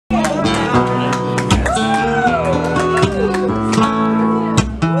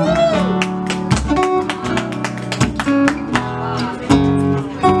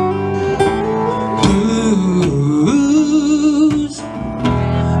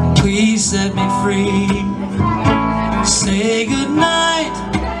please set me free. Say goodnight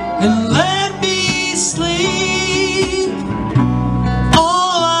and let me sleep.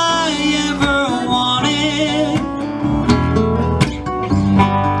 All I ever wanted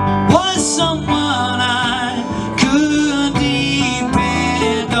was someone I could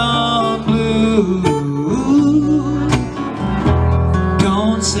depend on. Blue,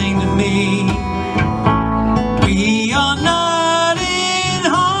 don't sing to me. We are not in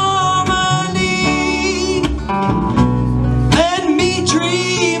harmony. Let me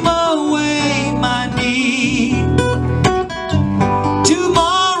dream away my need.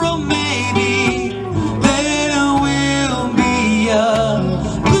 Tomorrow maybe there will be a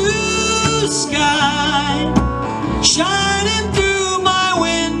blue sky shining through my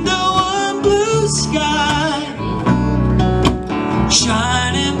window. A blue sky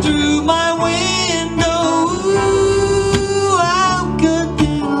shining through my window.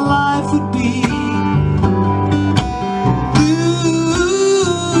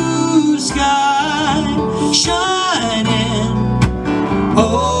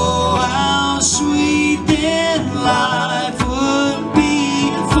 Oh, how sweet then life would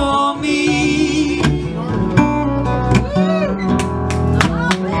be for me.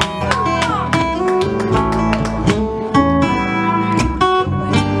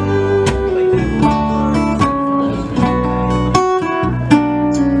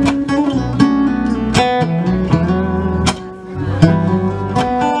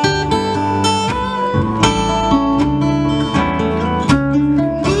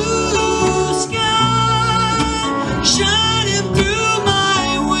 Shining through my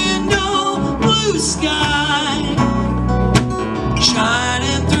window, blue sky.